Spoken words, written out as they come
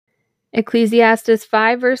Ecclesiastes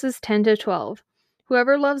 5 verses 10 to 12.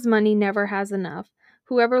 Whoever loves money never has enough.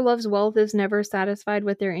 Whoever loves wealth is never satisfied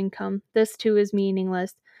with their income. This too is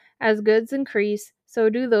meaningless. As goods increase, so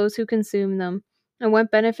do those who consume them. And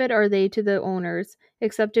what benefit are they to the owners,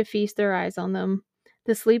 except to feast their eyes on them?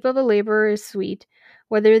 The sleep of a laborer is sweet,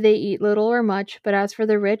 whether they eat little or much, but as for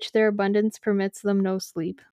the rich, their abundance permits them no sleep.